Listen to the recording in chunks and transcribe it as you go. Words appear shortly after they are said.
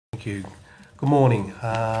Thank you. Good morning.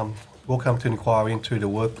 Welcome to an inquiry into the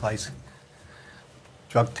workplace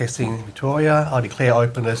drug testing in Victoria. I declare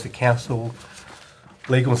open as the Council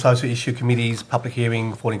Legal and Social Issue Committee's public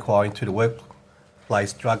hearing for an inquiry into the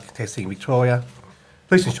workplace drug testing in Victoria.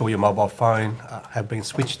 Please ensure your mobile phone have been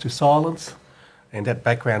switched to silence and that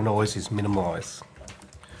background noise is minimised.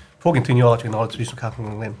 Before we continue, I'd like to acknowledge the traditional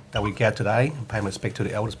custom that we gather today and pay my respect to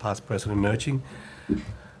the elders past, present and emerging,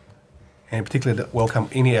 and particularly welcome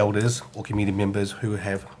any elders or community members who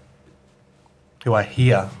are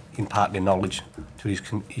here imparting their knowledge to this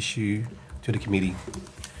issue to the committee.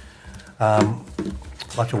 I'd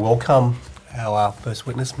like to welcome our first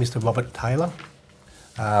witness, Mr. Robert Taylor,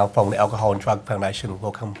 from the Alcohol and Drug Foundation.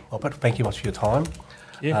 Welcome, Robert. Thank you much for your time.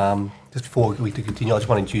 Yeah. Just before we continue, I just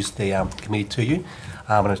want to introduce the committee to you.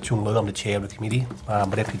 My name is Chung Lu, I'm the chair of the committee. My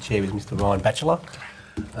deputy chair is Mr. Ryan Batchelor,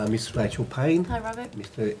 Ms. Rachel Payne. Hi, Robert.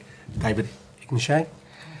 Mr. David Ignishay,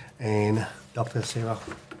 and Dr. Sarah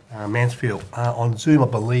Mansfield. On Zoom, I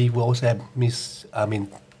believe we also have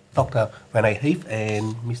Dr. Renee Heath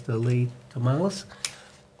and Mr. Lee Tomalis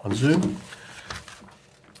on Zoom.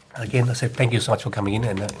 Again, I said thank you so much for coming in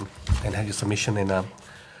and have your submission and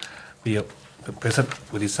be present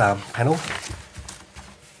with this panel.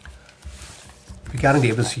 Regarding the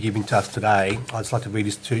evidence you're giving to us today, I'd just like to read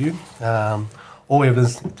this to you. All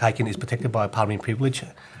evidence taken is protected by parliamentary privilege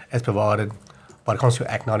as provided by the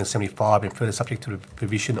Constitution Act 1975 and further subject to the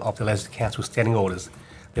provision of the Legislative Council standing orders.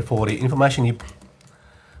 Therefore, the information you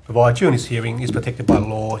provide during this hearing is protected by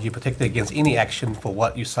law. You're protected against any action for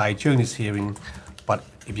what you say during this hearing, but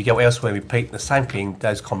if you go elsewhere and repeat the same thing,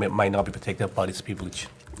 those comments may not be protected by this privilege.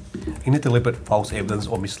 Any deliberate false evidence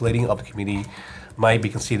or misleading of the committee may be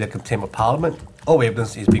considered contempt of Parliament. All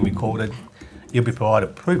evidence is being recorded. You'll be provided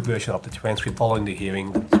a approved version of the transcript following the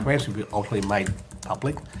hearing. The transcript will be ultimately made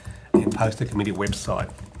public and posted to the committee website.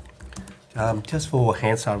 Just for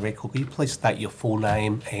Hansard record, could you please state your full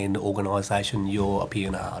name and the organisation you're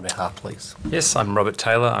appearing on behalf, please? Yes, I'm Robert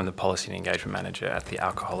Taylor. I'm the Policy and Engagement Manager at the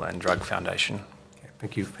Alcohol and Drug Foundation. Okay,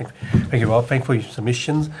 thank you. Thank you, Rob. Thank you for your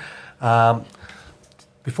submissions.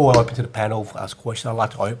 Before I open to the panel for ask questions, I'd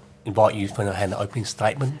like to invite you for an opening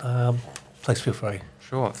statement. Please feel free.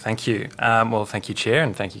 Sure, thank you. Well, thank you, Chair,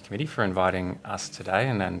 and thank you, Committee, for inviting us today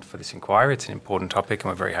and for this inquiry. It's an important topic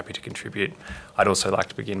and we're very happy to contribute. I'd also like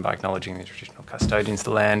to begin by acknowledging the traditional custodians of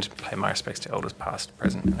the land, pay my respects to elders past,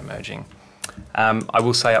 present and emerging. I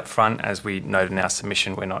will say up front, as we noted in our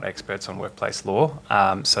submission, we're not experts on workplace law,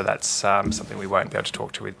 so that's something we won't be able to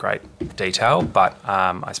talk to with great detail, but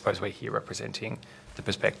I suppose we're here representing the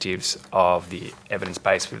perspectives of the evidence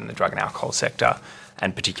base within the drug and alcohol sector,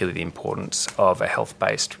 and particularly the importance of a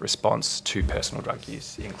health-based response to personal drug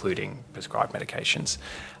use, including prescribed medications.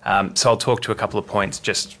 So I'll talk to a couple of points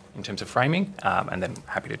just in terms of framing, and then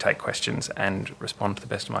happy to take questions and respond to the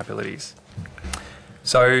best of my abilities.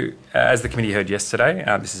 So as the committee heard yesterday,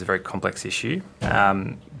 this is a very complex issue,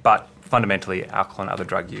 but fundamentally alcohol and other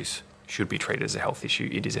drug use should be treated as a health issue.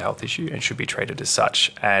 It is a health issue and should be treated as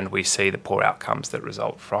such. And we see the poor outcomes that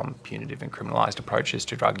result from punitive and criminalised approaches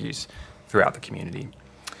to drug use throughout the community.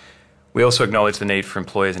 We also acknowledge the need for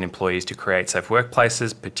employers and employees to create safe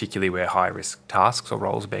workplaces, particularly where high-risk tasks or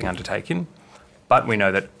roles are being undertaken. But we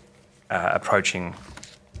know that approaching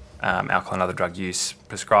alcohol and other drug use,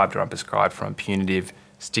 prescribed or unprescribed, from a punitive,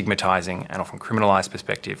 stigmatising and often criminalised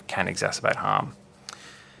perspective can exacerbate harm.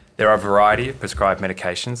 There are a variety of prescribed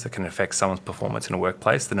medications that can affect someone's performance in a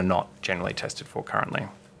workplace that are not generally tested for currently.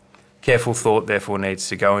 Careful thought therefore needs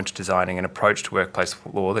to go into designing an approach to workplace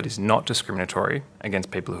law that is not discriminatory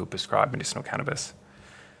against people who prescribe medicinal cannabis.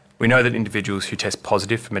 We know that individuals who test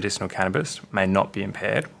positive for medicinal cannabis may not be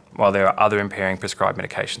impaired, while there are other impairing prescribed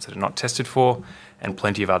medications that are not tested for, and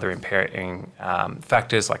plenty of other impairing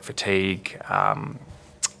factors like fatigue,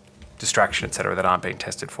 distraction, etc., that aren't being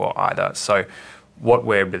tested for either. So what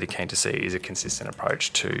we're really keen to see is a consistent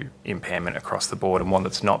approach to impairment across the board, and one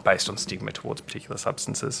that's not based on stigma towards particular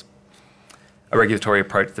substances. A regulatory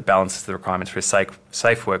approach that balances the requirements for a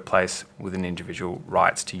safe workplace with an individual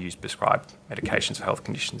rights to use prescribed medications for health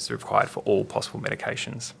conditions required for all possible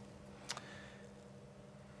medications.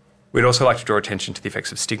 We'd also like to draw attention to the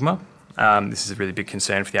effects of stigma. This is a really big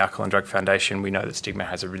concern for the Alcohol and Drug Foundation. We know that stigma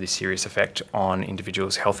has a really serious effect on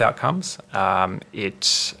individuals' health outcomes.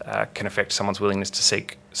 It can affect someone's willingness to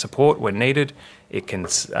seek support when needed. It can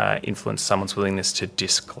influence someone's willingness to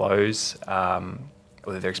disclose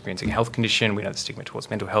whether they're experiencing a health condition. We know the stigma towards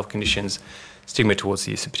mental health conditions, stigma towards the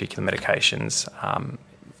use of particular medications.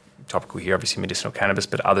 Topical here, obviously medicinal cannabis,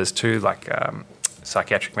 but others too, like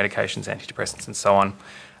psychiatric medications, antidepressants and so on.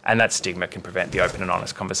 And that stigma can prevent the open and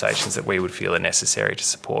honest conversations that we would feel are necessary to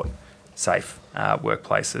support safe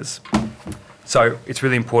workplaces. So it's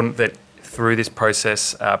really important that through this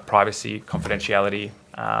process, privacy, confidentiality,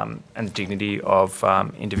 and the dignity of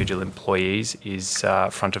individual employees is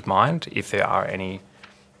front of mind. If there are any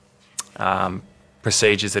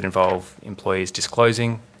procedures that involve employees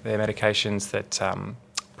disclosing their medications, that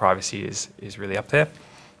privacy is really up there.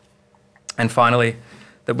 And finally,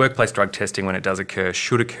 that workplace drug testing, when it does occur,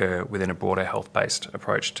 should occur within a broader health-based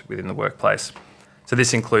approach within the workplace. So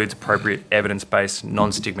this includes appropriate evidence-based,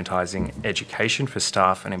 non-stigmatising education for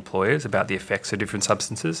staff and employers about the effects of different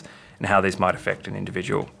substances and how these might affect an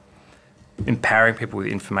individual. Empowering people with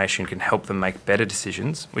information can help them make better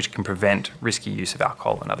decisions, which can prevent risky use of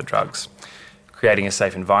alcohol and other drugs. Creating a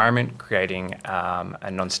safe environment, creating a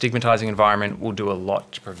non-stigmatising environment will do a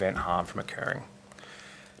lot to prevent harm from occurring.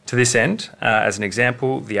 To this end, as an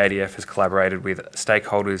example, the ADF has collaborated with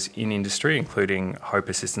stakeholders in industry, including Hope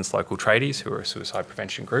Assistance Local Tradies, who are a suicide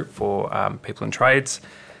prevention group for people in trades,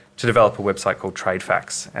 to develop a website called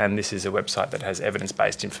TradeFacts. And this is a website that has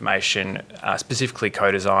evidence-based information specifically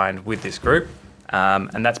co-designed with this group.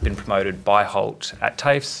 And that's been promoted by Holt at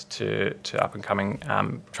TAFEs to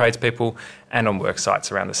up-and-coming tradespeople and on work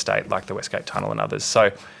sites around the state, like the Westgate Tunnel and others.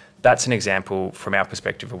 So that's an example from our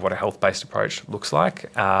perspective of what a health-based approach looks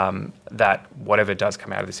like, that whatever does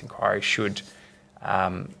come out of this inquiry should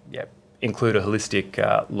include a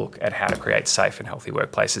holistic look at how to create safe and healthy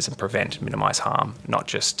workplaces and prevent and minimise harm, not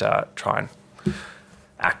just try and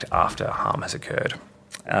act after harm has occurred.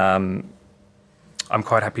 I'm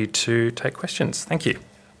quite happy to take questions. Thank you.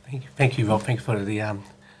 Thank you, Rob. Thank you for the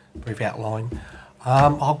brief outline.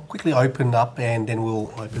 I'll quickly open up and then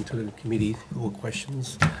we'll open to the committee for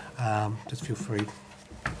questions. Just feel free.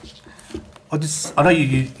 I know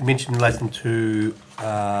you mentioned in relation to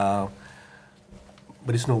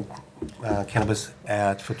medicinal cannabis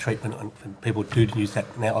for treatment, and people do use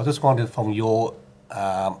that now. I just wondered from your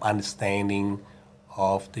understanding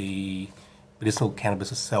of the medicinal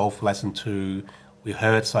cannabis itself, relation to, we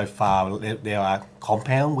heard so far there are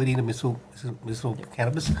compounds within the medicinal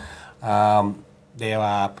cannabis. There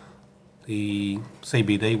are the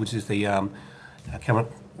CBD, which is the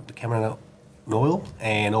cannabinoid,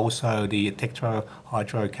 and also the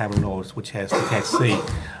tetrahydrocannabinoids, which has the THC.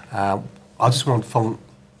 I just want from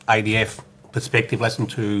ADF perspective, listen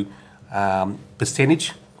to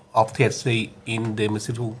percentage of THC in the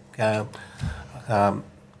medicinal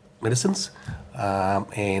medicines,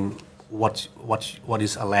 and what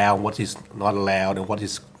is allowed, what is not allowed, and what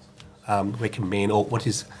is recommended, or what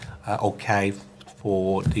is okay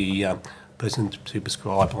for the person to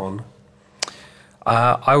prescribe on?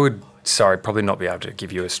 I would, probably not be able to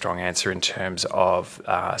give you a strong answer in terms of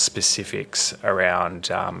specifics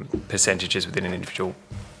around percentages within an individual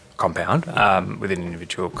compound, within an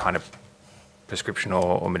individual kind of prescription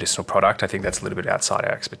or medicinal product. I think that's a little bit outside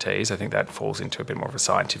our expertise. I think that falls into a bit more of a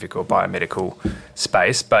scientific or biomedical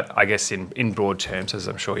space. But I guess in broad terms, as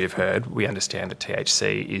I'm sure you've heard, we understand that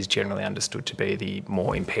THC is generally understood to be the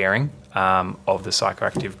more impairing of the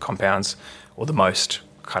psychoactive compounds, or the most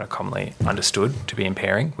kind of commonly understood to be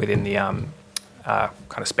impairing within the kind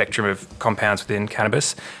of spectrum of compounds within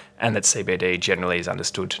cannabis, and that CBD generally is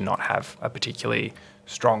understood to not have a particularly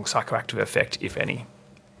strong psychoactive effect, if any.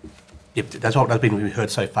 Yep, that's what has been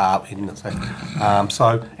heard so far. And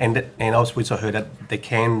also we heard that they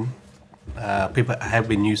can, people have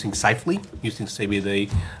been using CBD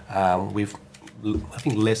with, I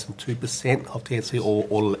think, less than 2% of THC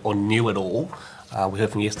or new at all. We heard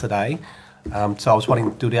from yesterday. So I was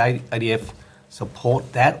wondering, do the ADF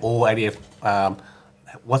support that, or ADF,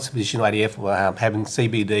 what's the position of ADF having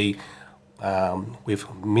CBD with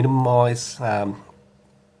minimised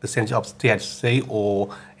percentage of THC, or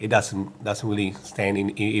it doesn't really stand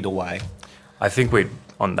in either way? I think we'd,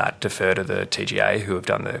 on that, defer to the TGA, who have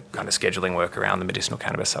done the kind of scheduling work around the medicinal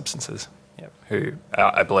cannabis substances, who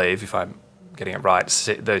I believe, if I'm getting it right,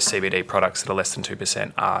 those CBD products that are less than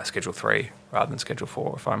 2% are Schedule 3 rather than Schedule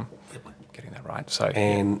 4, if I'm getting that right. So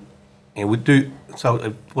and we do,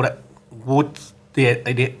 so would the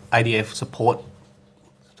ADF support,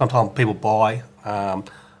 sometimes people buy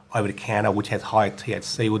over the counter which has high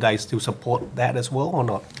THC, would they still support that as well or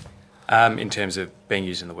not? In terms of being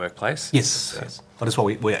used in the workplace? Yes. So that's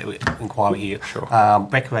what we inquire here. Sure.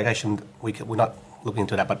 Recreation, we're not looking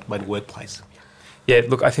into that, but the workplace. Yeah,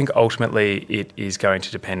 look, I think ultimately it is going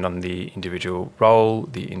to depend on the individual role,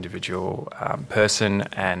 the individual person,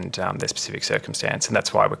 and their specific circumstance. And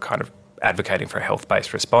that's why we're kind of advocating for a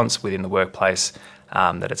health-based response within the workplace,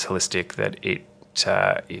 that it's holistic, that it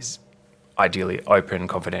is ideally open,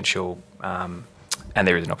 confidential, and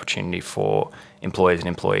there is an opportunity for employers and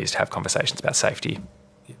employees to have conversations about safety.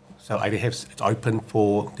 So it's open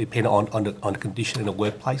for, depending on the condition in the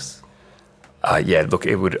workplace? Yeah, look,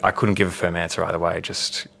 I couldn't give a firm answer either way,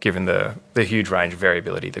 just given the huge range of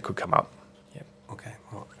variability that could come up. Yeah. Okay,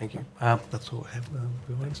 all right, thank you. That's all I have.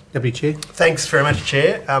 Deputy Chair. Thanks very much,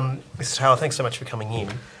 Chair. Mr Taylor, thanks so much for coming in.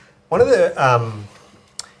 One of the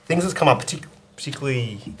things that's come up,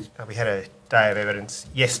 particularly, we had a day of evidence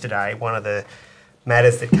yesterday. One of the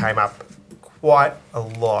matters that came up quite a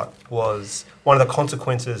lot was one of the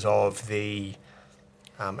consequences of the,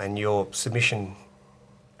 and your submission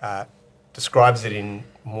describes it in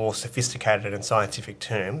more sophisticated and scientific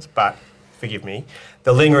terms, but forgive me,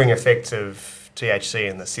 the lingering effects of THC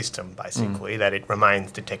in the system, basically, that it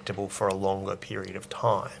remains detectable for a longer period of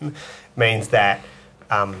time, means that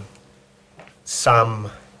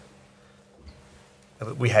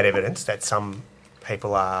we had evidence that some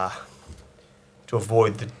people are, to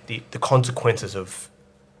avoid the consequences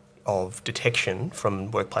of detection from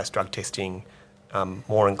workplace drug testing,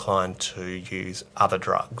 more inclined to use other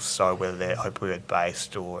drugs, so whether they're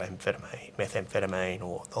opioid-based or methamphetamine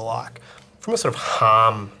or the like. From a sort of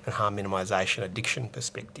harm and harm minimisation addiction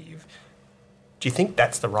perspective, do you think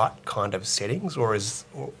that's the right kind of settings, or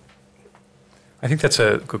I think that's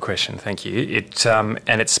a good question, thank you.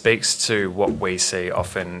 And it speaks to what we see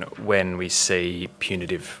often when we see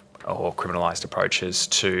punitive or criminalised approaches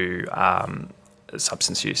to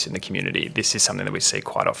substance use in the community. This is something that we see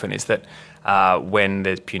quite often, is that when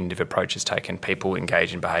there's punitive approaches taken, people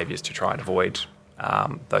engage in behaviours to try and avoid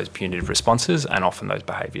those punitive responses, and often those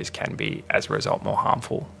behaviours can be, as a result, more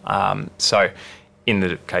harmful. So in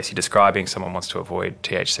the case you're describing, someone wants to avoid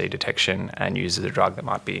THC detection and uses a drug that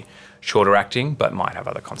might be shorter acting but might have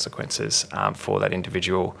other consequences for that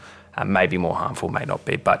individual, may be more harmful, may not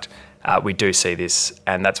be. But we do see this,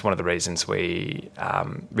 and that's one of the reasons we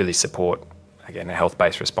really support, again, a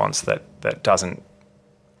health-based response that doesn't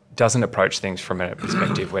approach things from a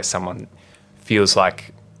perspective where someone feels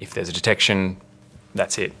like if there's a detection,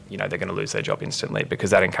 that's it, they're going to lose their job instantly,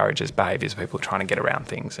 because that encourages behaviours of people trying to get around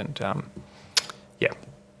things. And yeah.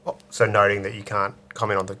 So noting that you can't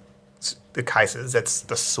comment on the cases, that's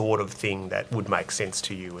the sort of thing that would make sense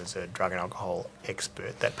to you as a drug and alcohol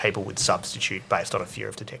expert, that people would substitute based on a fear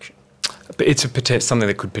of detection? But it's something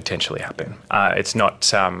that could potentially happen. It's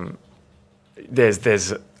not...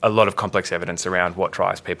 There's a lot of complex evidence around what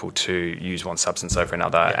drives people to use one substance over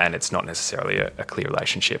another, and it's not necessarily a clear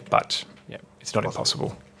relationship, but yeah, it's not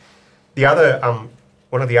impossible. The other,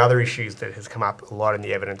 one of the other issues that has come up a lot in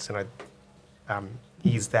the evidence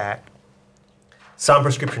is that some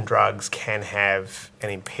prescription drugs can have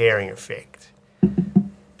an impairing effect,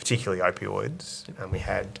 particularly opioids, and we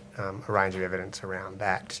had a range of evidence around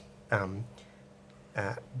that,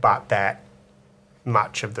 but that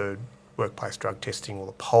much of the workplace drug testing, or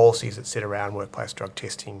the policies that sit around workplace drug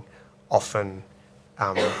testing, often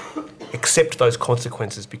accept those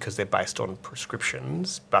consequences because they're based on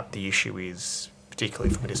prescriptions, but the issue is,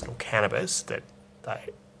 particularly for medicinal cannabis, that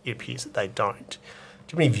it appears that they don't.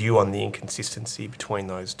 Do you have any view on the inconsistency between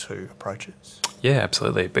those two approaches? Yeah,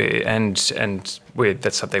 absolutely. And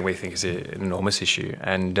that's something we think is an enormous issue.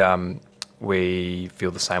 And we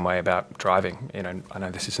feel the same way about driving. I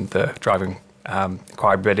know this isn't the driving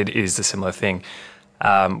inquiry, but it is a similar thing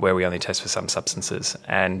where we only test for some substances.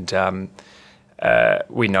 And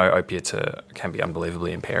we know opiates can be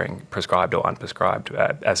unbelievably impairing, prescribed or unprescribed,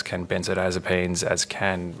 as can benzodiazepines, as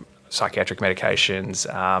can psychiatric medications,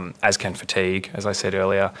 as can fatigue, as I said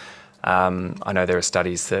earlier. I know there are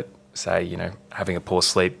studies that say, having a poor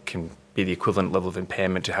sleep can be the equivalent level of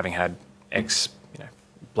impairment to having had X,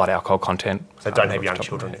 blood alcohol content. So don't have young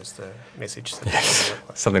children is the message. Yes,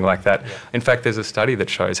 something like that. Yeah. In fact, there's a study that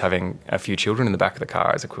shows having a few children in the back of the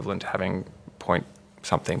car is equivalent to having point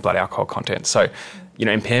something blood alcohol content. So,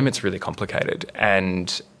 impairment's really complicated,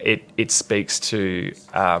 and it speaks to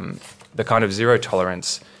the kind of zero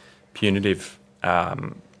tolerance, punitive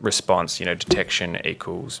response. Detection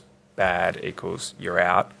equals bad equals you're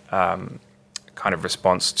out. Kind of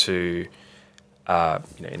response to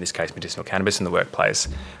in this case medicinal cannabis in the workplace,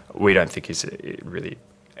 we don't think is really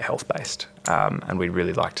health-based, and we'd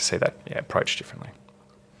really like to see that approached differently.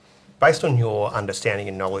 Based on your understanding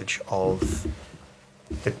and knowledge of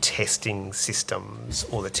the testing systems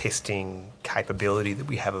or the testing capability that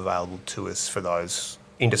we have available to us for those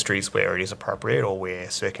industries where it is appropriate or where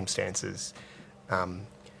circumstances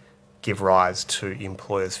give rise to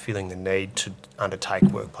employers feeling the need to undertake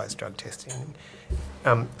workplace drug testing,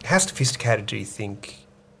 how sophisticated do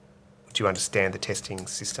you understand the testing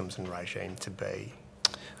systems and regime to be?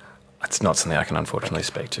 It's not something I can unfortunately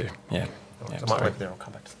speak to, yeah. Yeah, I might sorry. leave it there. I'll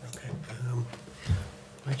come back to that. Okay.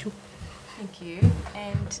 Rachel? Thank you,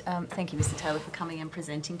 and thank you, Mr. Taylor, for coming and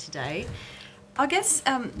presenting today. I guess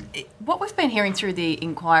what we've been hearing through the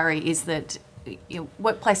inquiry is that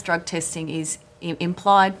workplace drug testing is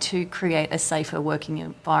implied to create a safer working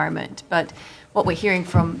environment, but what we're hearing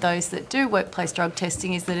from those that do workplace drug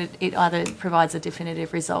testing is that it either provides a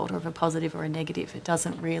definitive result of a positive or a negative. It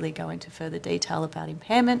doesn't really go into further detail about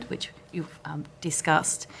impairment, which you've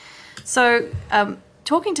discussed. So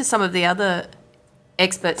talking to some of the other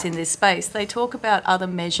experts in this space, they talk about other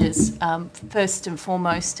measures, first and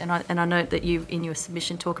foremost, and I note that you, in your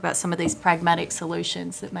submission, talk about some of these pragmatic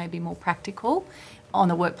solutions that may be more practical on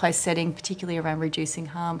the workplace setting, particularly around reducing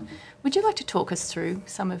harm. Would you like to talk us through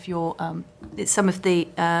some of your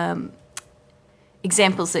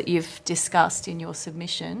examples that you've discussed in your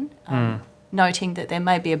submission, noting that there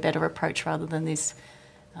may be a better approach rather than this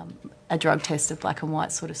a drug test of black and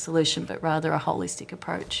white sort of solution, but rather a holistic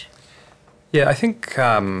approach? Yeah, I think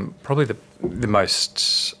probably the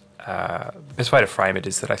most best way to frame it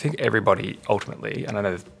is that I think everybody ultimately, and I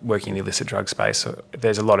know working in the illicit drug space, so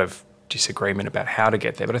there's a lot of disagreement about how to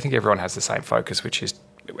get there, but I think everyone has the same focus, which is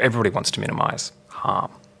everybody wants to minimise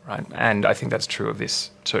harm, right? And I think that's true of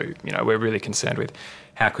this too. You know, we're really concerned with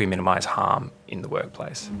how can we minimise harm in the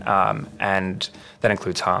workplace, and that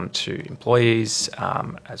includes harm to employees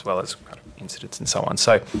as well as kind of incidents and so on.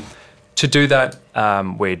 So to do that,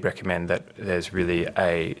 we'd recommend that there's really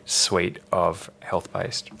a suite of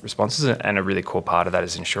health-based responses, and a really core part of that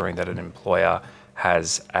is ensuring that an employer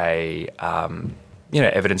has a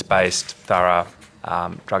evidence-based, thorough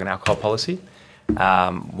drug and alcohol policy,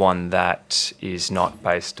 one that is not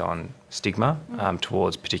based on stigma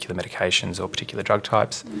towards particular medications or particular drug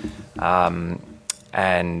types,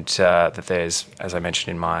 and that there's, as I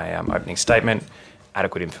mentioned in my opening statement,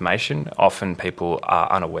 adequate information. Often people are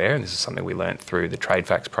unaware, and this is something we learnt through the trade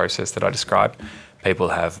facts process that I described. People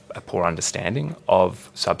have a poor understanding of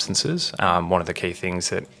substances. One of the key things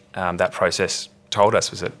that that process told us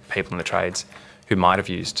was that people in the trades who might have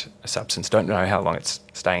used a substance don't know how long it's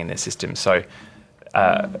staying in their system. So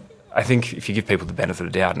I think if you give people the benefit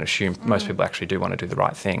of the doubt and assume most people actually do want to do the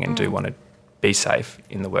right thing and do want to be safe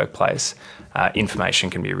in the workplace, information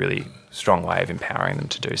can be a really strong way of empowering them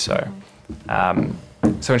to do so.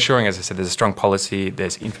 So ensuring, as I said, there's a strong policy,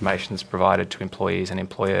 there's information that's provided to employees and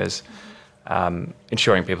employers,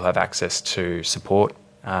 ensuring people have access to support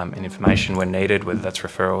and information when needed, whether that's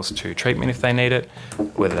referrals to treatment if they need it,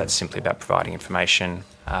 whether that's simply about providing information.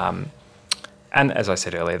 And as I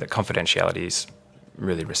said earlier, that confidentiality is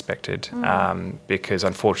really respected, because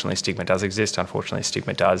unfortunately stigma does exist. Unfortunately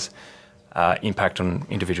stigma does impact on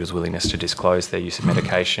individuals' willingness to disclose their use of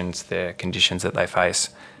medications, their conditions that they face.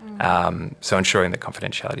 So ensuring that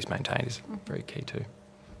confidentiality is maintained is very key too.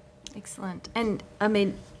 Excellent. And I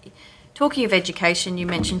mean, talking of education, you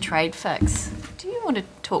mentioned trade facts. Do you want to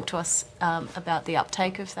talk to us about the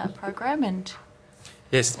uptake of that program and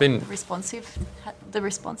yes, it's been responsive the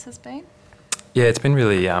response has been? Yeah, it's been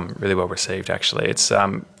really really well received actually. It's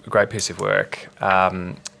a great piece of work.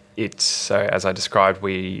 So as I described,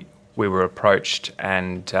 we were approached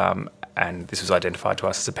and this was identified to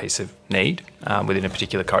us as a piece of need within a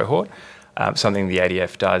particular cohort. Something the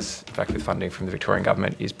ADF does, in fact with funding from the Victorian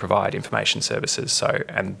Government, is provide information services. So,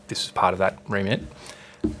 and this is part of that remit.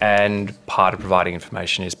 And part of providing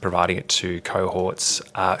information is providing it to cohorts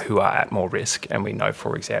who are at more risk. And we know,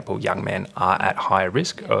 for example, young men are at higher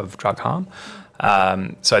risk of drug harm.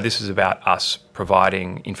 So this is about us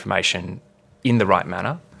providing information in the right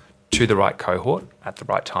manner to the right cohort at the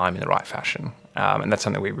right time in the right fashion. And that's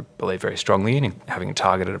something we believe very strongly in having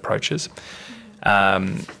targeted approaches.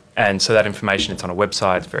 And so that information, it's on a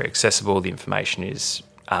website, it's very accessible. The information is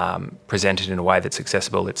presented in a way that's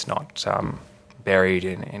accessible. It's not buried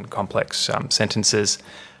in complex sentences.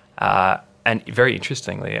 And very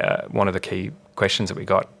interestingly, one of the key questions that we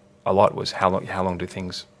got a lot was how long do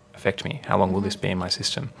things affect me? How long will this be in my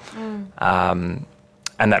system? And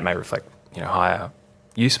that may reflect higher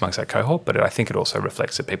use amongst that cohort, but I think it also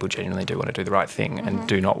reflects that people genuinely do want to do the right thing and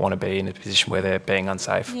do not want to be in a position where they're being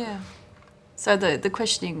unsafe. Yeah. So the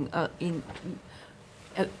questioning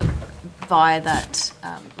via that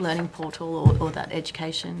learning portal or that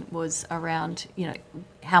education was around,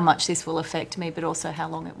 how much this will affect me, but also how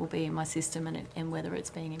long it will be in my system and whether it's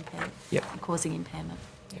being impaired, causing impairment.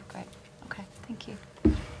 Yep. Great. Okay, thank you.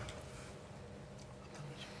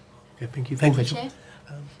 Okay, thank you. Thanks, Rachel. Chair.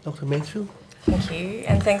 Dr. Mansfield? Thank you,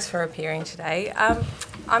 and thanks for appearing today.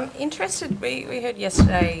 I'm interested, we heard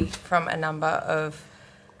yesterday from a number of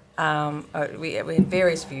we had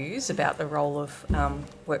various views about the role of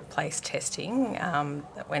workplace testing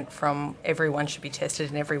that went from everyone should be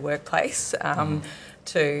tested in every workplace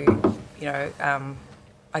to,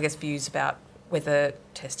 I guess views about whether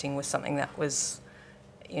testing was something that was,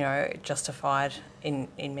 justified in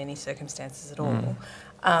many circumstances at all.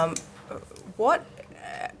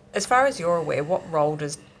 As far as you're aware, what role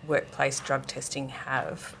does workplace drug testing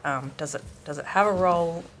have? Does it have a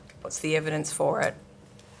role? What's the evidence for it?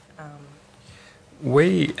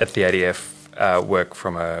 We at the ADF work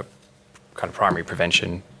from a kind of primary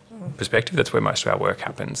prevention perspective. That's where most of our work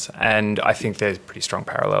happens. And I think there's pretty strong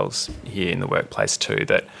parallels here in the workplace too,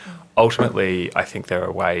 that ultimately I think there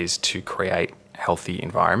are ways to create healthy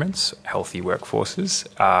environments, healthy workforces,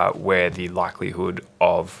 where the likelihood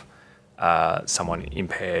of someone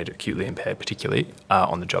impaired, acutely impaired particularly,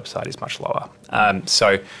 on the job site is much lower.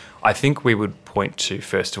 So I think we would point to,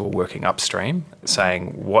 first of all, working upstream,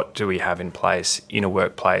 saying what do we have in place in a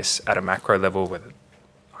workplace at a macro level, whether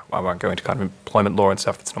I won't go into kind of employment law and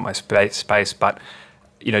stuff, that's not my space, but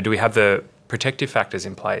do we have the protective factors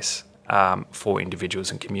in place for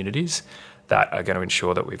individuals and communities that are going to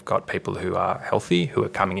ensure that we've got people who are healthy, who are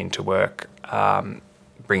coming into work,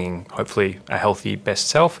 bringing hopefully a healthy best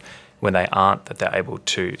self. When they aren't, that they're able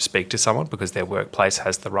to speak to someone because their workplace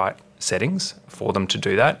has the right settings for them to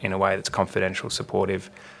do that in a way that's confidential, supportive,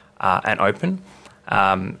 and open.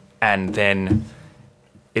 And then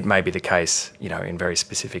it may be the case, in very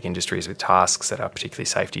specific industries with tasks that are particularly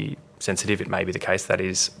safety sensitive, it may be the case that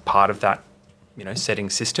is part of that, setting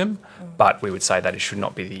system. But we would say that it should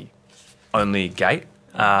not be the only gate.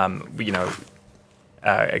 Again,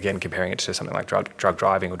 comparing it to something like drug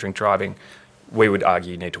driving or drink driving, we would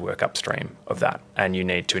argue you need to work upstream of that, and you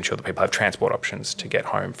need to ensure that people have transport options to get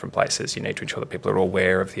home from places. You need to ensure that people are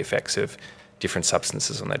aware of the effects of different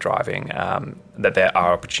substances on their driving, that there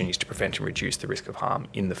are opportunities to prevent and reduce the risk of harm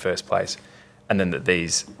in the first place, and then that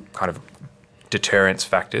these kind of deterrence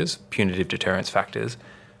factors, punitive deterrence factors,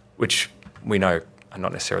 which we know are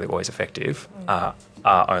not necessarily always effective, are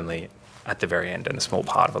only at the very end and a small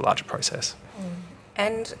part of a larger process.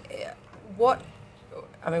 And what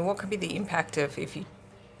could be the impact of if you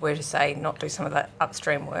were to say not do some of that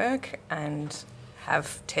upstream work and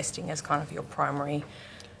have testing as kind of your primary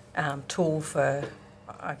tool for,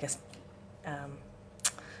 I guess,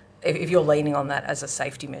 if you're leaning on that as a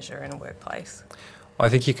safety measure in a workplace? Well, I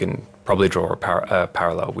think you can probably draw a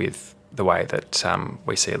parallel with the way that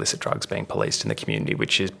we see illicit drugs being policed in the community,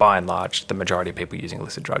 which is by and large the majority of people using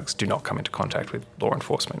illicit drugs do not come into contact with law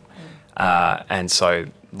enforcement. And so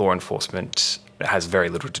law enforcement has very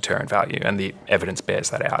little deterrent value, and the evidence bears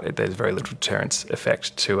that out. There's very little deterrence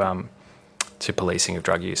effect to policing of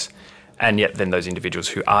drug use. And yet then those individuals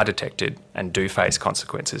who are detected and do face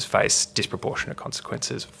consequences face disproportionate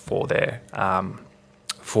consequences for their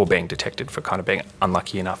for being detected, for kind of being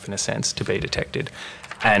unlucky enough in a sense to be detected.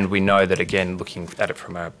 And we know that, again, looking at it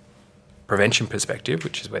from a prevention perspective,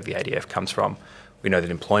 which is where the ADF comes from, we know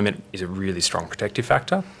that employment is a really strong protective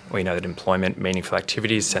factor. We know that employment, meaningful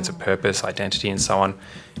activities, sense of purpose, identity and so on,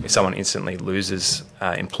 if someone instantly loses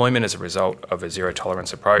employment as a result of a zero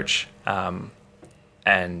tolerance approach, and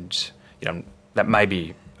that may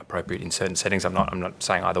be appropriate in certain settings, I'm not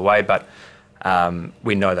saying either way, but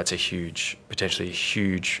we know that's potentially a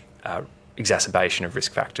huge exacerbation of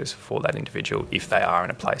risk factors for that individual if they are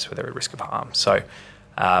in a place where they're at risk of harm. So,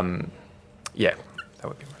 that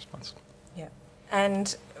would be my response. Yeah.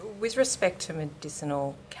 And with respect to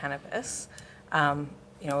medicinal cannabis,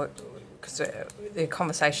 because the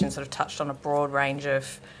conversation sort of touched on a broad range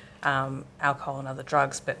of alcohol and other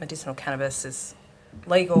drugs, but medicinal cannabis is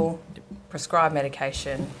legal, prescribed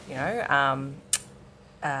medication,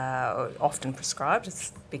 often prescribed.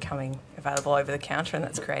 It's becoming available over the counter, and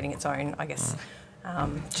that's creating its own, I guess,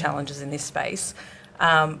 challenges in this space.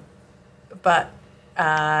 But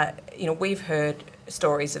we've heard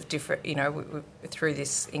stories of different, through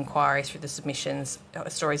this inquiry, through the submissions,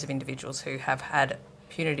 stories of individuals who have had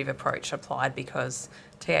punitive approach applied because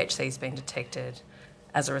THC has been detected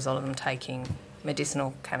as a result of them taking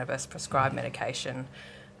medicinal cannabis prescribed medication.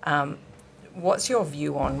 What's your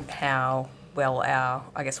view on how well our,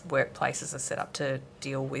 I guess, workplaces are set up to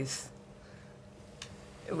deal with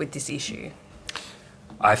this issue?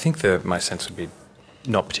 I think my sense would be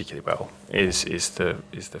not particularly well is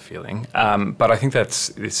the feeling, but I think that's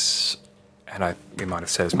this, and we might have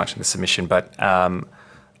said as much in the submission, but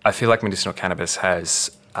I feel like medicinal cannabis has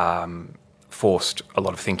forced a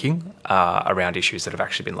lot of thinking around issues that have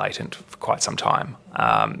actually been latent for quite some time.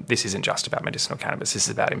 This isn't just about medicinal cannabis. This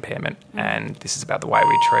is about impairment, and this is about the way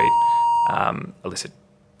we treat illicit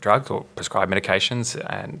drugs or prescribed medications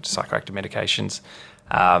and psychoactive medications,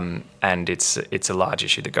 and it's a large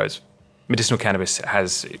issue that goes. Medicinal cannabis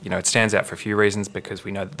has, it stands out for a few reasons, because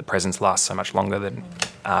we know that the presence lasts so much longer than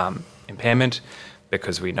impairment,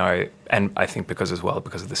 because we know, and I think because of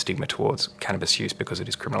the stigma towards cannabis use, because it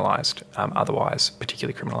is criminalised, otherwise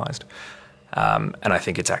particularly criminalised. And I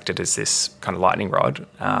think it's acted as this kind of lightning rod,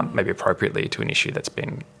 maybe appropriately, to an issue that's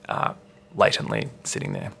been latently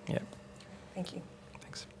sitting there. Yeah. Thank you.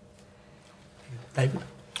 Thanks. David?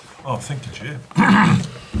 Oh, thank you, Chair.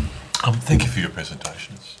 Thank you for your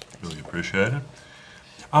presentations. Really appreciate it.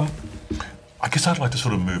 I guess I'd like to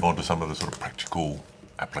sort of move on to some of the sort of practical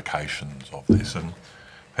applications of this, and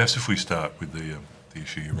perhaps if we start with the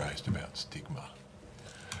issue you raised about stigma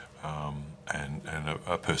and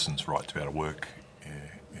a person's right to be able to work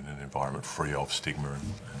in an environment free of stigma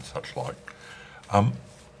and such like.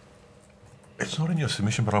 It's not in your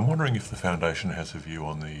submission, but I'm wondering if the Foundation has a view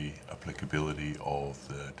on the applicability of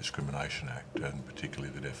the Discrimination Act, and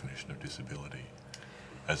particularly the definition of disability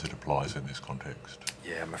as it applies in this context.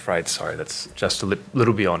 Yeah, I'm afraid, sorry, that's just a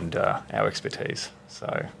little beyond our expertise.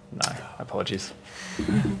 So, no, apologies.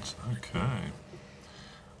 Okay.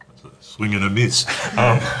 That's a swing and a miss.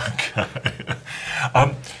 Okay.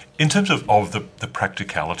 In terms of the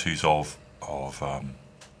practicalities of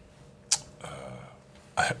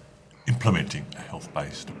implementing a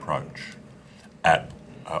health-based approach at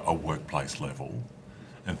a workplace level,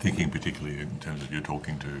 and thinking particularly in terms of you're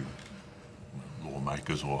talking to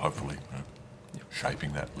lawmakers or hopefully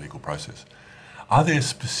shaping that legal process, are there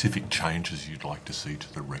specific changes you'd like to see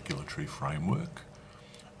to the regulatory framework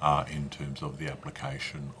in terms of the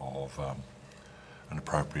application of an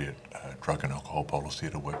appropriate drug and alcohol policy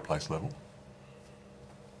at a workplace level?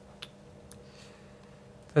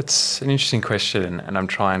 That's an interesting question, and I'm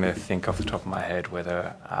trying to think off the top of my head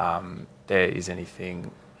whether there is anything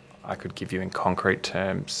I could give you in concrete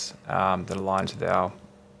terms that aligns with our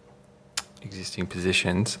existing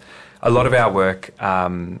positions. A lot of our work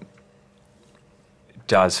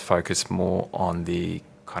does focus more on the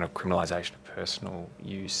kind of criminalisation of personal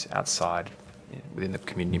use outside, within the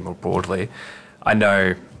community more broadly. I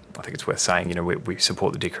think it's worth saying, we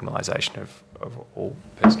support the decriminalisation of all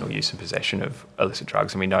personal use and possession of illicit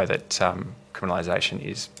drugs, and we know that criminalisation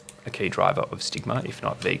is a key driver of stigma, if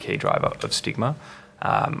not the key driver of stigma.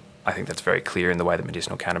 I think that's very clear in the way that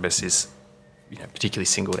medicinal cannabis is, particularly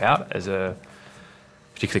singled out as a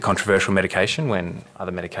particularly controversial medication, when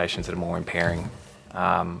other medications that are more impairing,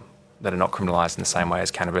 that are not criminalised in the same way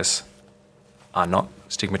as cannabis, are not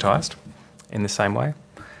stigmatised in the same way.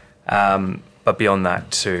 But beyond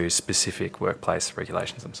that, to specific workplace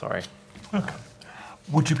regulations, I'm sorry. Okay.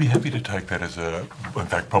 Would you be happy to take that as in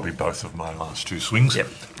fact, probably both of my last two swings, Yep,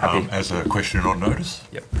 happy. As a question on notice?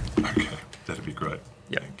 Yep. Okay, that'd be great.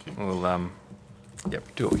 Yep. Thank you. We'll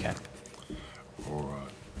do what we can. All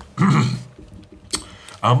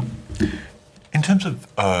right. In terms of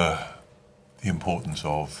the importance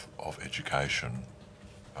of education,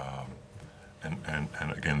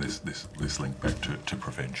 and again this link back to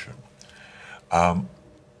prevention.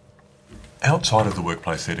 Outside of the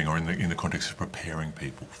workplace setting, or in the context of preparing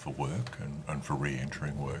people for work and for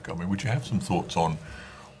re-entering work, would you have some thoughts on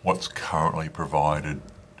what's currently provided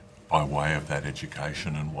by way of that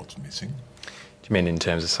education and what's missing? Do you mean in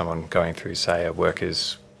terms of someone going through, say, a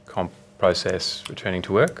workers' comp process, returning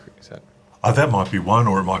to work? Is that That might be one,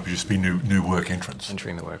 or it might just be new work entrants.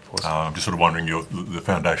 entering the workforce? I'm just sort of wondering the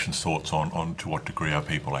Foundation's thoughts on to what degree are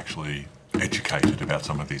people actually educated about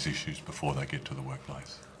some of these issues before they get to the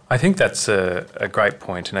workplace? I think that's a great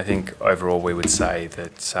point, and I think overall we would say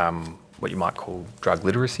that what you might call drug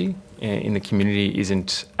literacy in the community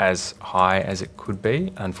isn't as high as it could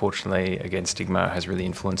be. Unfortunately, again, stigma has really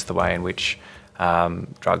influenced the way in which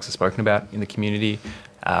drugs are spoken about in the community,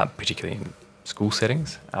 particularly in school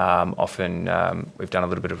settings. Often we've done a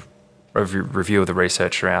little bit of review of the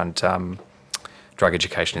research around drug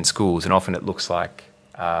education in schools, and often it looks like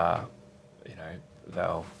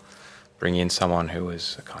they'll bring in someone who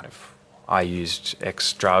was a kind of, I used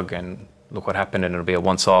X drug and look what happened, and it'll be a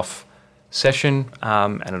once-off session,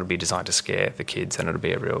 and it'll be designed to scare the kids, and it'll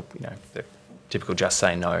be a real, the typical just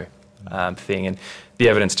say no thing. And the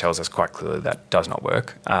evidence tells us quite clearly that does not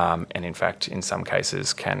work, and in fact, in some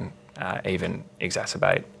cases can even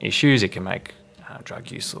exacerbate issues. It can make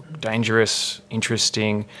drug use look dangerous,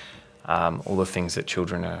 interesting, all the things that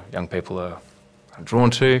young people are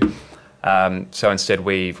drawn to. So instead,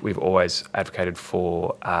 we've always advocated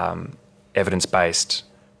for evidence-based,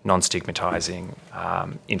 non-stigmatising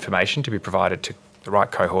information to be provided to the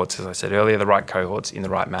right cohorts, as I said earlier, the right cohorts in the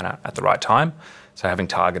right manner at the right time. So having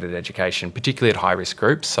targeted education, particularly at high-risk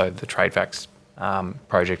groups. So the TradeVax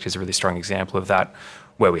project is a really strong example of that,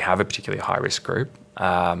 where we have a particularly high-risk group.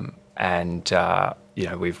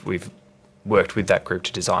 We've worked with that group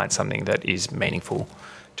to design something that is meaningful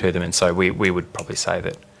to them. And so we would probably say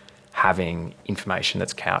that having information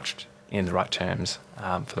that's couched in the right terms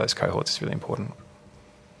for those cohorts is really important.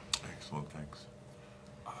 Excellent, thanks.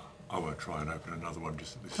 I won't try and open another one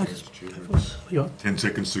just at this stage, Chair. Yeah. 10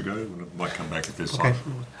 seconds to go, and it might come back if there's Okay.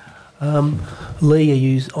 time. Lee, are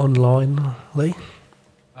you online, Lee?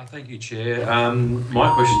 Thank you, Chair.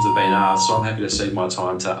 My questions have been asked, so I'm happy to cede my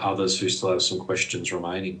time to others who still have some questions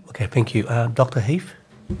remaining. Okay, thank you. Dr. Heath?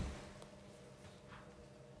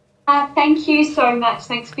 Thank you so much.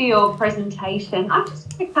 Thanks for your presentation. I've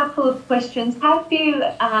just got a couple of questions. Have you,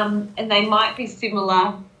 and they might be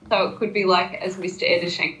similar, so it could be like, as Mr.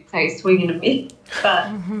 Edershank would say, swinging a miss, but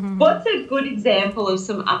what's a good example of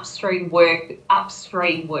some upstream work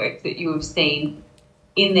that you have seen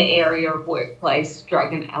in the area of workplace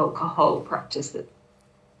drug and alcohol practices?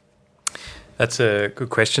 That's a good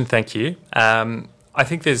question, thank you. I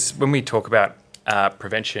think when we talk about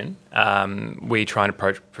prevention, we try and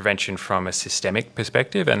approach prevention from a systemic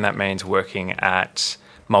perspective, and that means working at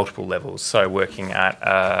multiple levels. So working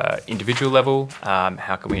at individual level,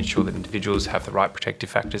 how can we ensure that individuals have the right protective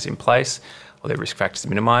factors in place or their risk factors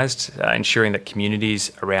minimised, ensuring that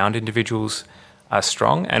communities around individuals are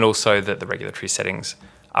strong, and also that the regulatory settings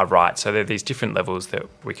are right. So there are these different levels that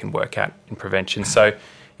we can work at in prevention. So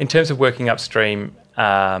in terms of working upstream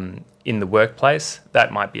in the workplace,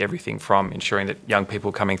 that might be everything from ensuring that young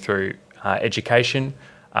people coming through education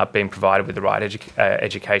are being provided with the right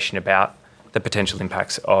education about the potential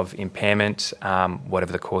impacts of impairment,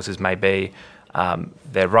 whatever the causes may be,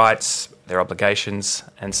 their rights, their obligations,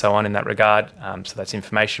 and so on in that regard. So that's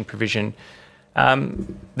information provision.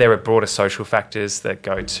 There are broader social factors that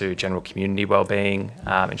go to general community wellbeing,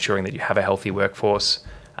 ensuring that you have a healthy workforce,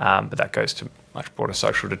 but that goes to much broader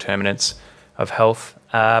social determinants of health.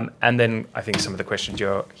 And then I think some of the questions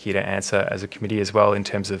you're here to answer as a committee as well in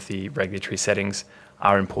terms of the regulatory settings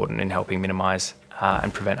are important in helping minimise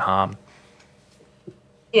and prevent harm.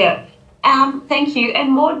 Yeah. Thank you.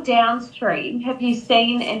 And more downstream, have you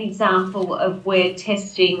seen an example of where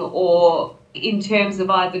testing, or in terms of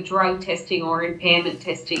either drug testing or impairment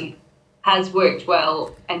testing, has worked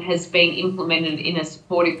well and has been implemented in a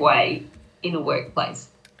supportive way in a workplace?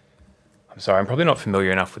 I'm sorry, I'm probably not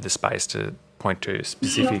familiar enough with the space to point to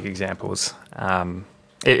specific examples.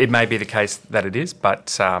 It may be the case that it is, but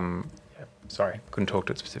sorry, couldn't talk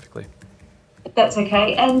to it specifically. That's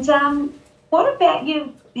okay. And what about,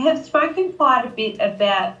 you have spoken quite a bit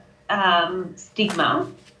about stigma,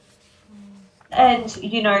 and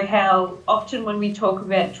you know how often when we talk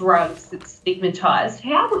about drugs it's stigmatised.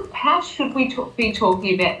 How should we be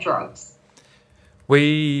talking about drugs?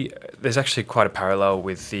 There's actually quite a parallel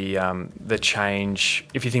with the change.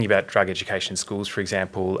 If you think about drug education in schools, for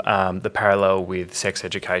example, the parallel with sex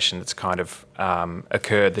education that's kind of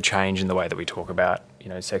occurred, the change in the way that we talk about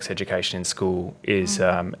sex education in school is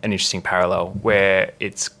an interesting parallel, where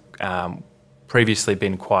it's previously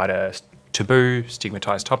been quite a taboo,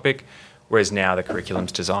 stigmatised topic, whereas now the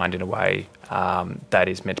curriculum's designed in a way that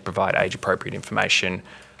is meant to provide age-appropriate information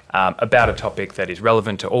about a topic that is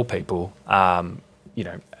relevant to all people,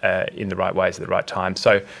 in the right ways at the right time.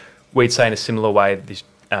 So we'd say in a similar way,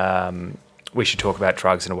 we should talk about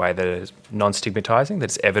drugs in a way that is non-stigmatising,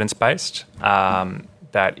 that's evidence-based,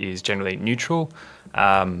 that is generally neutral.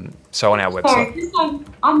 So on our website... Sorry,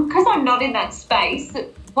 because I'm not in that space,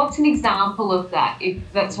 what's an example of that, if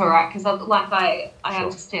that's all right? Because I Sure.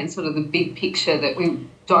 understand sort of the big picture that we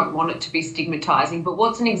don't want it to be stigmatising, but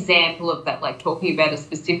what's an example of that, like talking about a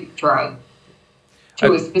specific drug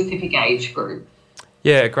to a specific age group?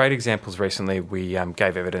 Yeah, great examples. Recently, we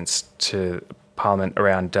gave evidence to Parliament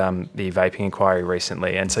around the vaping inquiry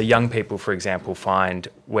recently. And so young people, for example, find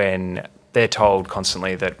when they're told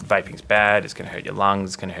constantly that vaping's bad, it's going to hurt your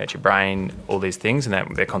lungs, it's going to hurt your brain, all these things, and that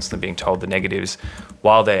they're constantly being told the negatives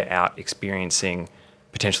while they're out experiencing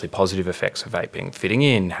potentially positive effects of vaping, fitting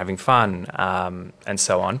in, having fun, and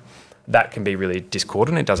so on. That can be really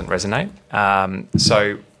discordant. It doesn't resonate.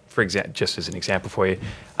 So, for example, just as an example for you,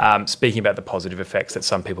 speaking about the positive effects that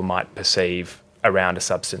some people might perceive around a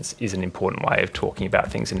substance is an important way of talking about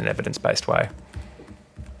things in an evidence-based way.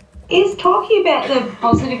 Is talking about the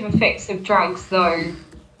positive effects of drugs, though,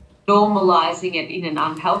 normalising it in an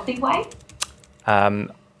unhealthy way? I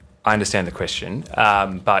understand the question,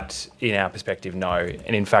 but in our perspective, no.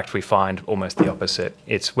 And in fact, we find almost the opposite.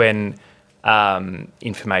 It's when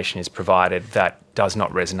information is provided that does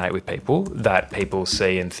not resonate with people, that people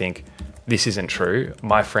see and think, this isn't true.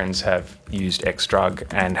 My friends have used X drug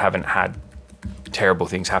and haven't had terrible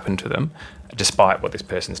things happen to them, despite what this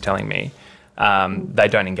person's telling me. They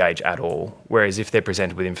don't engage at all. Whereas if they're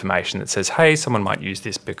presented with information that says, hey, someone might use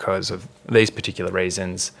this because of these particular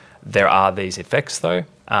reasons, there are these effects though,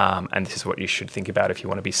 and this is what you should think about if you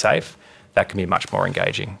want to be safe, that can be much more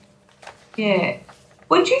engaging. Yeah.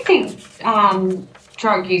 What do you think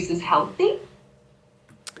drug use is healthy?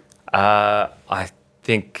 I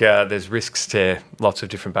think there's risks to lots of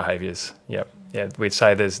different behaviours. Yep. Yeah, we'd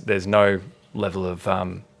say there's no level of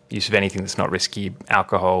use of anything that's not risky,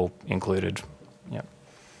 alcohol included. Yep.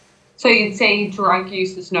 So you'd say drug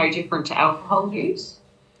use is no different to alcohol use?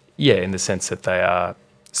 Yeah, in the sense that they are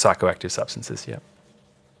psychoactive substances, yeah.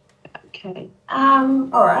 Okay.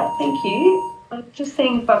 All right, thank you. I'm just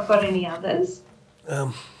seeing if I've got any others.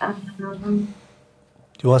 Do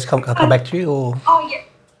you want us to come back to you, or?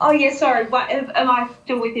 Oh, yeah, sorry. What, am I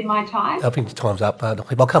still within my time? I think the time's up. I'll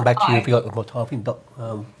come back to you if you got more time. I think,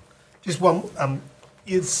 Just one,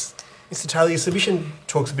 Mr. Taylor, your submission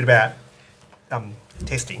talks a bit about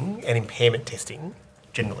testing and impairment testing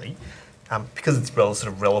generally, because it's sort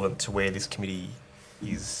of relevant to where this committee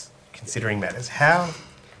is considering matters. How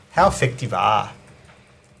effective are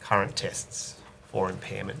current tests for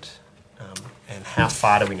impairment, and how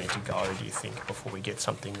far do we need to go, do you think, before we get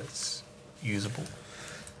something that's usable?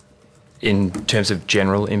 In terms of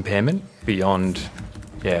general impairment, beyond,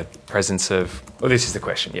 presence of. Well, this is the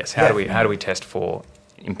question. Yes, how do we test for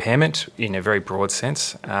impairment in a very broad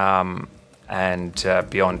sense, and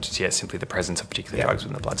beyond, simply the presence of particular drugs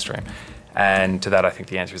within the bloodstream. And to that, I think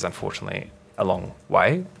the answer is unfortunately a long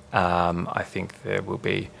way. I think there will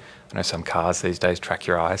be. I know some cars these days track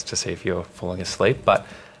your eyes to see if you're falling asleep, but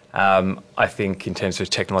I think in terms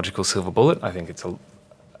of technological silver bullet, I think it's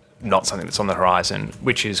not something that's on the horizon,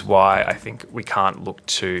 which is why I think we can't look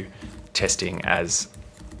to testing as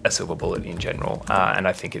a silver bullet in general. And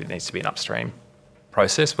I think it needs to be an upstream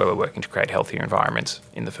process where we're working to create healthier environments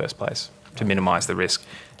in the first place to minimise the risk,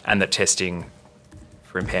 and that testing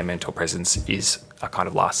for impairment or presence is a kind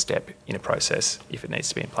of last step in a process if it needs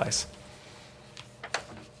to be in place.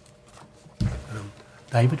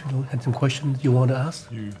 David, you had some questions you want to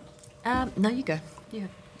ask? No, you go.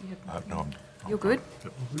 No, You're good?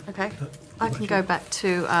 Okay. I can go back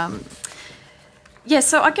to...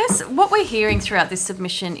 so I guess what we're hearing throughout this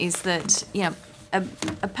submission is that,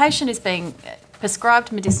 a patient is being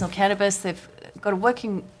prescribed medicinal cannabis. They've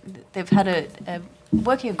had a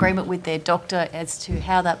working agreement with their doctor as to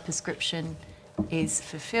how that prescription is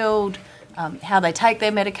fulfilled, how they take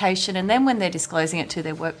their medication, and then when they're disclosing it to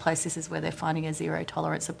their workplace, this is where they're finding a zero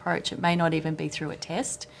tolerance approach. It may not even be through a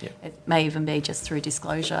test. Yep. It may even be just through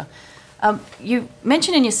disclosure. You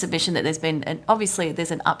mentioned in your submission that there's been, obviously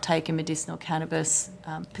there's an uptake in medicinal cannabis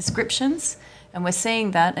prescriptions, and we're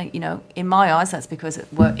seeing that, in my eyes, that's because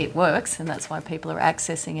it works, and that's why people are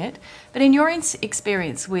accessing it. But in your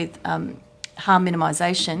experience with harm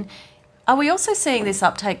minimisation, are we also seeing this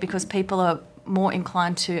uptake because people are more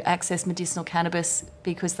inclined to access medicinal cannabis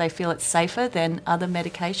because they feel it's safer than other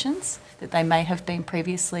medications that they may have been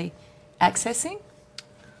previously accessing?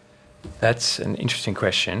 That's an interesting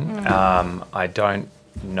question. I don't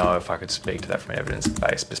know if I could speak to that from an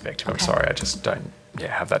evidence-based perspective. Okay. I'm sorry, I just don't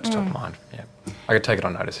have that to top of mind. Yeah, I could take it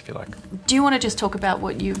on notice if you like. Do you want to just talk about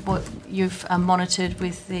what you've monitored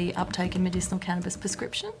with the uptake in medicinal cannabis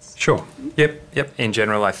prescriptions? Sure. Yep. In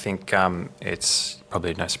general, I think it's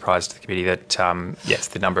probably no surprise to the committee that yes,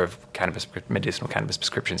 the number of medicinal cannabis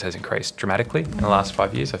prescriptions has increased dramatically in the last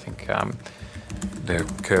 5 years. I think the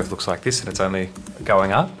curve looks like this, and it's only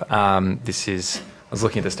going up. I was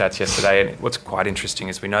looking at the stats yesterday, and what's quite interesting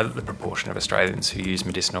is we know that the proportion of Australians who use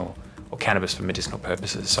medicinal or cannabis for medicinal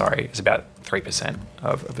purposes, is about 3%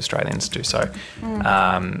 of Australians do so.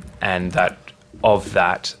 And that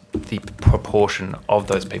the proportion of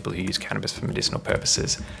those people who use cannabis for medicinal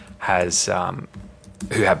purposes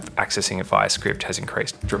who have accessing it via script has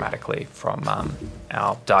increased dramatically from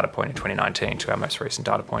our data point in 2019 to our most recent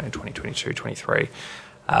data point in 2022-23.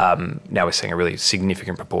 Now we're seeing a really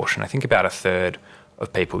significant proportion. I think about a third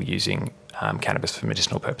of people using cannabis for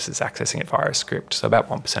medicinal purposes accessing it via a script. So about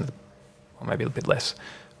 1% or maybe a bit less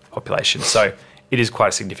population. So it is quite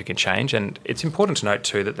a significant change. And it's important to note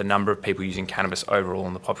too that the number of people using cannabis overall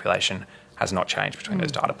in the population has not changed between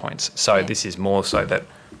those data points. So this is more so that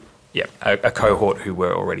a cohort who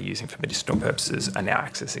were already using for medicinal purposes are now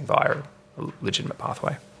accessing via a legitimate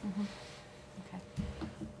pathway. Mm-hmm. Okay.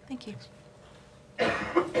 Thank you.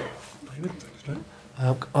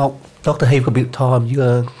 Dr. Hay, a bit of time. You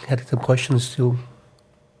had some questions still?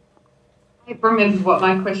 remember what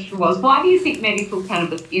my question was. Why do you think medical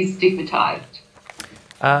cannabis is stigmatised?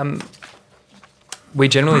 We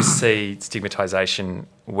generally see stigmatisation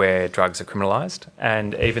where drugs are criminalised,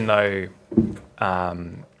 and even though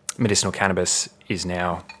medicinal cannabis is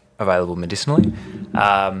now available medicinally,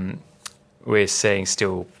 we're seeing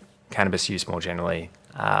still cannabis use more generally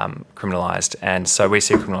criminalised, and so we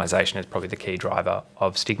see criminalisation as probably the key driver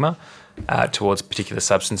of stigma towards particular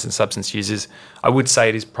substance and substance users. I would say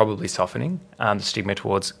it is probably softening the stigma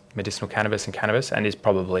towards medicinal cannabis and is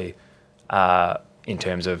probably, in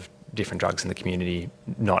terms of different drugs in the community,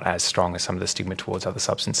 not as strong as some of the stigma towards other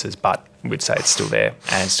substances, but we'd say it's still there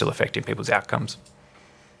and still affecting people's outcomes.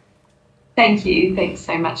 Thank you. Thanks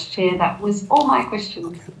so much, Chair. That was all my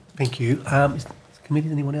questions. Thank you. Is the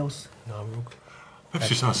committee, anyone else? No, we're all good. Perhaps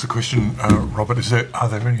just ask the question, Robert, are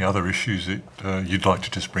there any other issues that you'd like to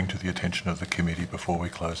just bring to the attention of the committee before we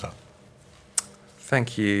close up?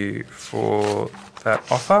 Thank you for that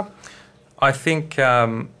offer. I think,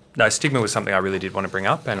 no, stigma was something I really did want to bring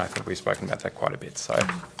up, and I think we've spoken about that quite a bit, so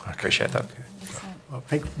I appreciate that. Well,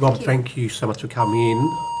 Rob, thank you so much for coming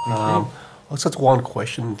in. Just one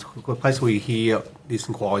question. The place where you hear this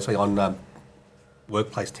inquiry on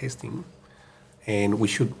workplace testing, and we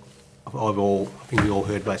should overall, I think we all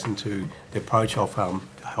heard relation to the approach of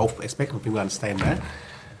the health aspect. I think we understand that.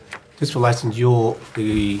 Just relation to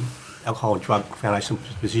the Alcohol and Drug Foundation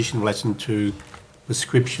position in relation to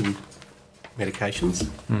prescription medications,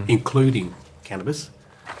 including cannabis,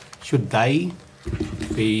 should they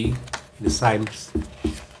be in the same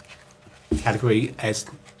category as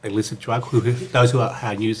illicit drug? Those who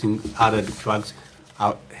are using other drugs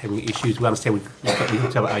are having issues. We understand we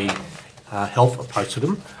have to have a health approach to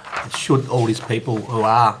them. Should all these people who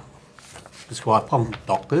are prescribed from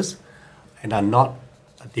doctors and are not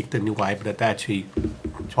addicted in a way, but they're actually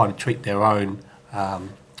trying to treat their own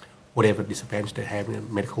whatever disadvantage they have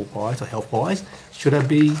in medical-wise or health-wise, should it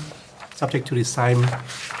be subject to the same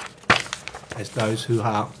as those who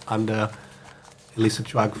are under illicit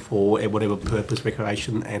drug for whatever purpose,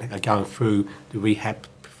 recreation, and are going through the rehab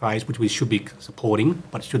phase, which we should be supporting?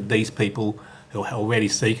 But should these people who are already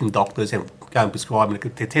seeking doctors and go and prescribe and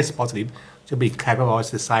they test positive, should be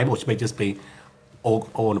categorised the same, or should we just be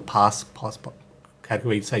all in a pass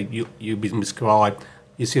category? Say you've been prescribed,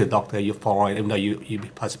 you see a doctor, you're fine, even though you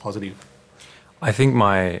test positive. I think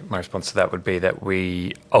my response to that would be that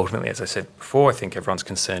we ultimately, as I said before, I think everyone's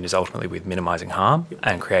concern is ultimately with minimising harm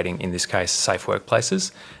and creating, in this case, safe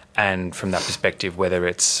workplaces. And from that perspective, whether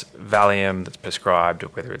it's Valium that's prescribed or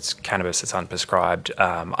whether it's cannabis that's unprescribed,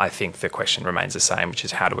 I think the question remains the same, which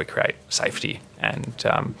is how do we create safety? And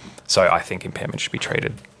so I think impairment should be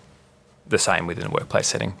treated the same within a workplace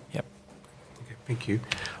setting. Yep. Okay, thank you.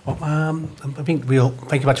 Well, I think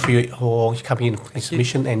thank you much for your coming in and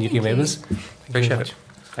submission and your giving evidence. Appreciate it.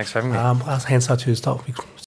 Thanks for having me. I'll ask Hansard to start